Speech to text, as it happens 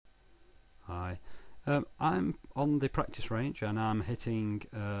Hi. I'm on the practice range and I'm hitting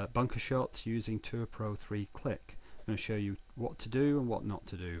bunker shots using Tour Pro 3 Click. I'm going to show you what to do and what not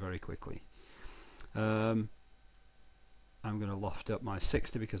to do very quickly. I'm going to loft up my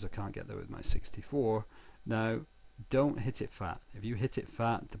 60 because I can't get there with my 64. Now, don't hit it fat. If you hit it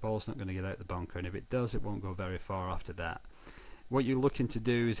fat, the ball's not going to get out the bunker, and if it does, it won't go very far after that. What you're looking to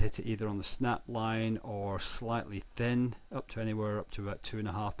do is hit it either on the snap line or slightly thin, up to anywhere up to about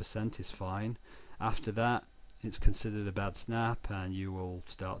 2.5% is fine. After that, it's considered a bad snap and you will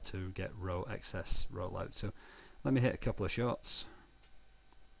start to get excess rollout. So let me hit a couple of shots.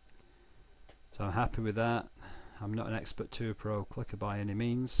 So I'm happy with that. I'm not an expert Tour Pro clicker by any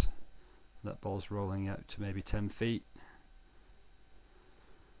means. That ball's rolling out to maybe 10 feet.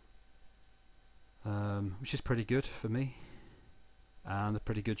 Which is pretty good for me. And a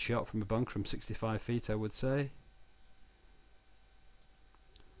pretty good shot from a bunker from 65 feet, I would say.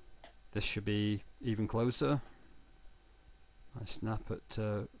 This should be even closer. I snap at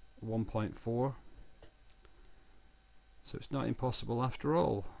 1.4. So it's not impossible after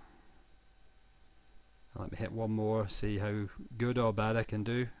all. Let me hit one more, see how good or bad I can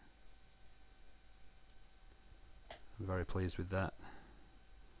do. I'm very pleased with that.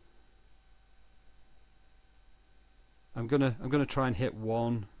 I'm gonna try and hit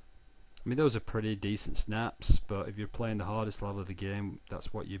one. I mean, those are pretty decent snaps, but if you're playing the hardest level of the game,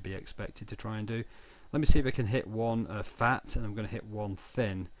 that's what you'd be expected to try and do. Let me see if I can hit one fat, and I'm going to hit one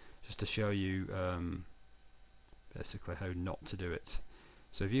thin, just to show you basically how not to do it.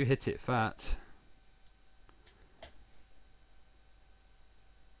 So if you hit it fat,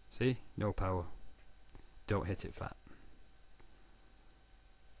 see, no power. Don't hit it fat.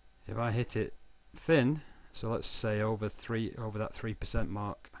 If I hit it thin, so let's say over that 3%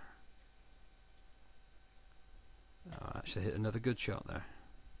 mark. I actually hit another good shot there.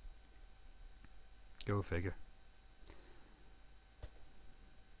 Go figure.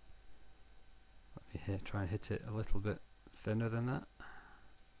 Let me try and hit it a little bit thinner than that.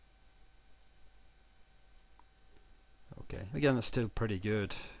 Okay, again, that's still pretty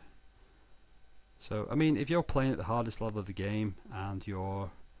good. So, I mean, if you're playing at the hardest level of the game and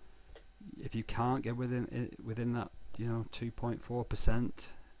if you can't get within that, 2.4%,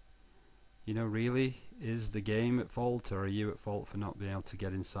 really, is the game at fault, or are you at fault for not being able to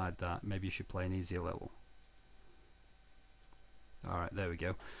get inside that? Maybe you should play an easier level. Alright, there we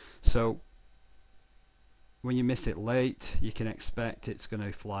go. So when you miss it late, you can expect it's going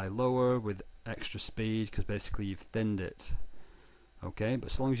to fly lower with extra speed because basically you've thinned it. Okay,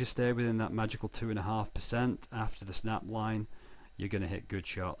 but as long as you stay within that magical 2.5% after the snap line, you're going to hit good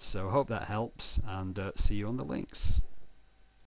shots. So I hope that helps, and see you on the links.